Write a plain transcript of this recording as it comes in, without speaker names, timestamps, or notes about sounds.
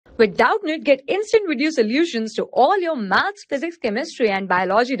With Doubtnut, get instant video solutions to all your maths, physics, chemistry, and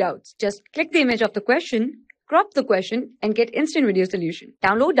biology doubts. Just click the image of the question, crop the question, and get instant video solution.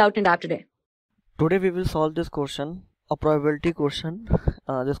 Download Doubtnut app today. Today we will solve this question, a probability question.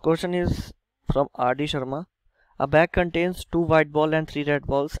 This question is from R.D. Sharma. A bag contains 2 white balls and 3 red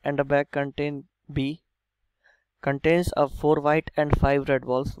balls, and a bag contains B contains 4 white and 5 red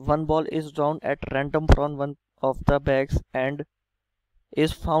balls. One ball is drawn at random from one of the bags and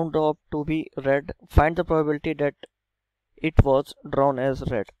is found out to be red. Find the probability that it was drawn as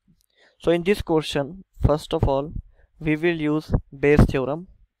red. So in this question, first of all, we will use Bayes theorem.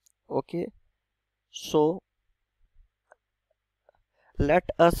 Okay, so let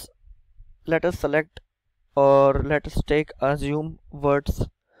us select, or let us assume words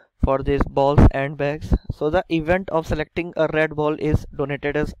for these balls and bags. So the event of selecting a red ball is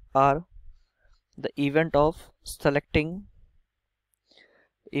denoted as R. The event of selecting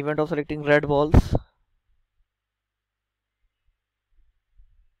red balls is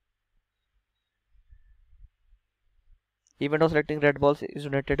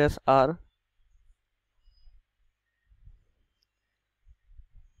denoted as R.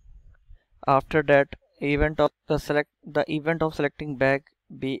 After that, the event of selecting bag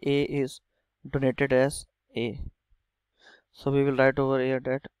BA is denoted as A. So we will write over here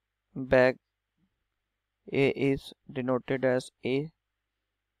that bag A is denoted as A,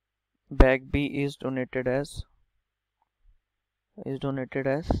 bag B is denoted as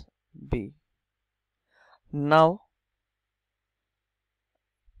B. Now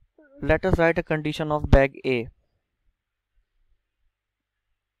let us write a condition of bag A.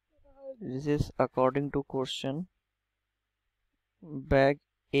 This is according to question. Bag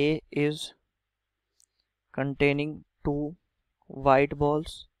A is containing 2 white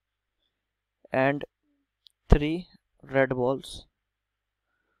balls and 3 red balls.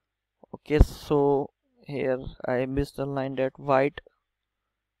 Okay, so here I missed the line that white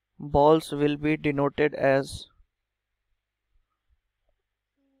balls will be denoted as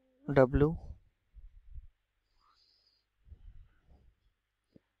W,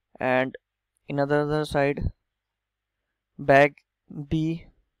 and in other side bag B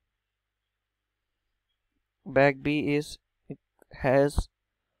is, it has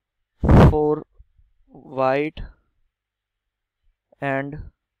 4 white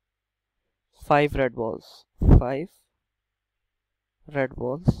and 5 red balls.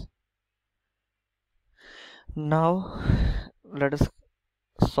 Now let us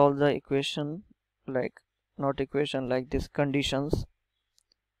solve the equation, like this conditions.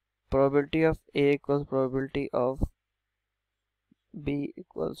 Probability of A equals probability of B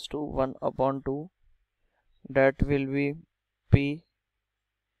equals to 1 upon 2. That will be P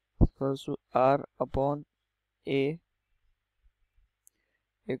equals to R upon A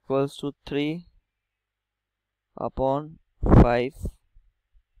equals to 3 upon 5,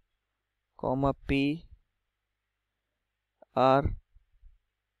 comma P R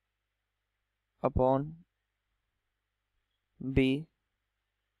upon B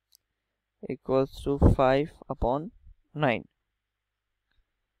equals to 5 upon 9.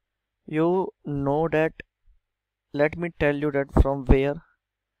 You know that, let me tell you that from where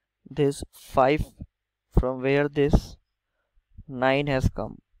this 9 has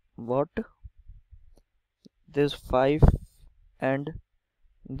come. What? This 5 and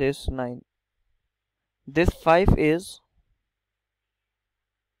this 9. This 5 is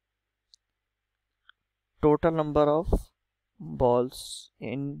total number of balls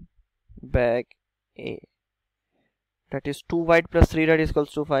in bag A. That is 2 white plus 3 red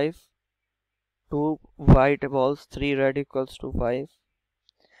equals to 5. 2 white balls, 3 red equals to 5.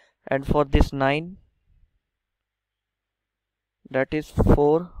 And for this 9, that is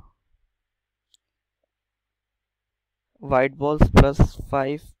 4 white balls plus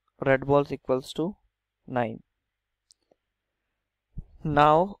 5 red balls equals to 9.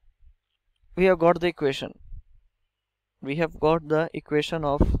 Now we have got the equation. We have got the equation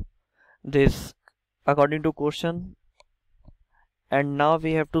of this according to question, and now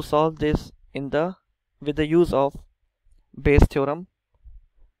we have to solve this with the use of Bayes theorem.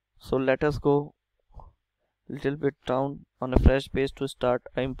 So let us go little bit down on a fresh page to start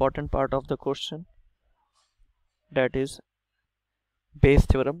an important part of the question, that is Bayes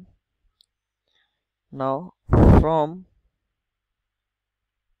theorem. Now from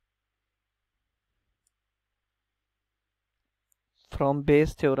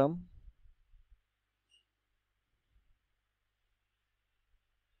Bayes theorem,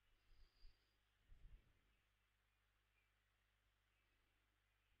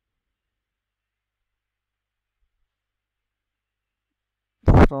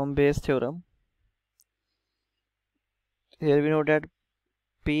 from Bayes theorem. Here we know that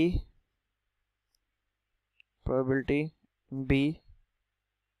P probability B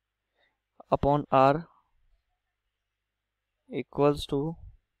upon R equals to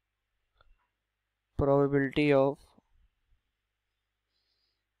probability of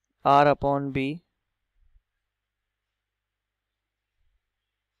R upon B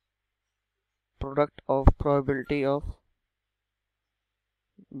product of probability of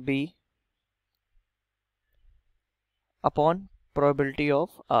B upon probability of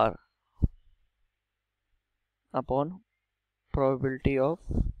R upon probability of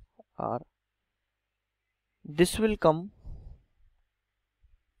R. This will come,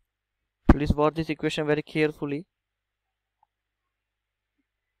 please watch this equation very carefully.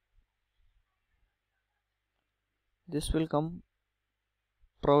 This will come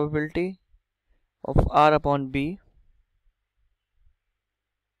probability of R upon B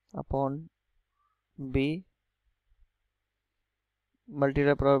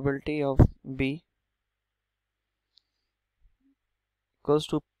multiply probability of B equals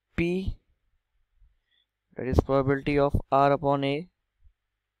to P, that is probability of R upon A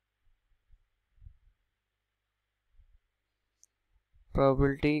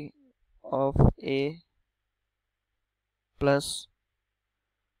probability of A plus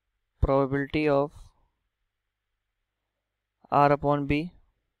probability of R upon B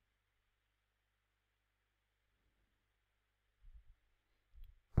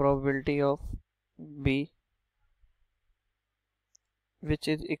probability of B, which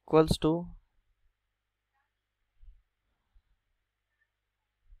is equals to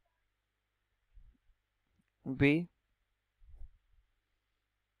B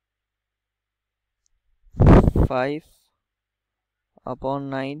 5 upon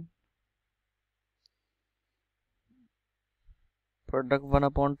 9 product 1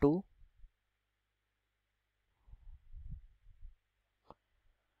 upon 2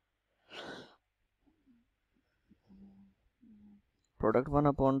 product 1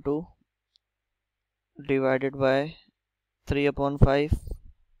 upon 2 divided by 3 upon 5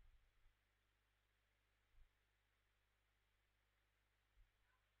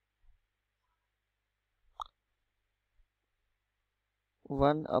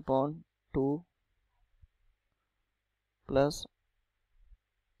 1 upon 2 plus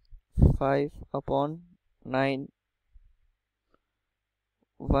 5 upon 9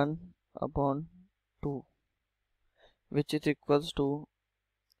 1 upon 2, which is equals to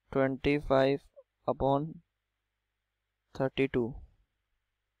 25 upon 32.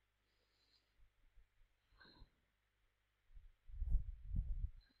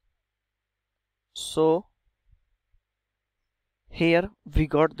 So here we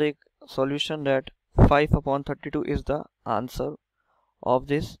got the solution that 5 upon 32 is the answer of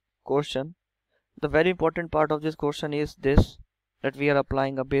this question. The very important part of this question is this, that we are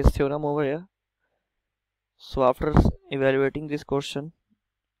applying a Bayes theorem over here. So after evaluating this question,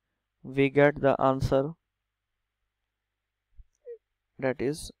 we get the answer, that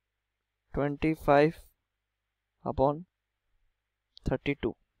is 25 upon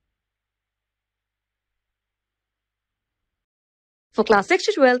 32. For class 6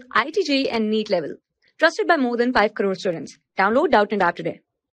 to 12, IIT JEE and NEET level. Trusted by more than 5 crore students. Download Doubtnut app today.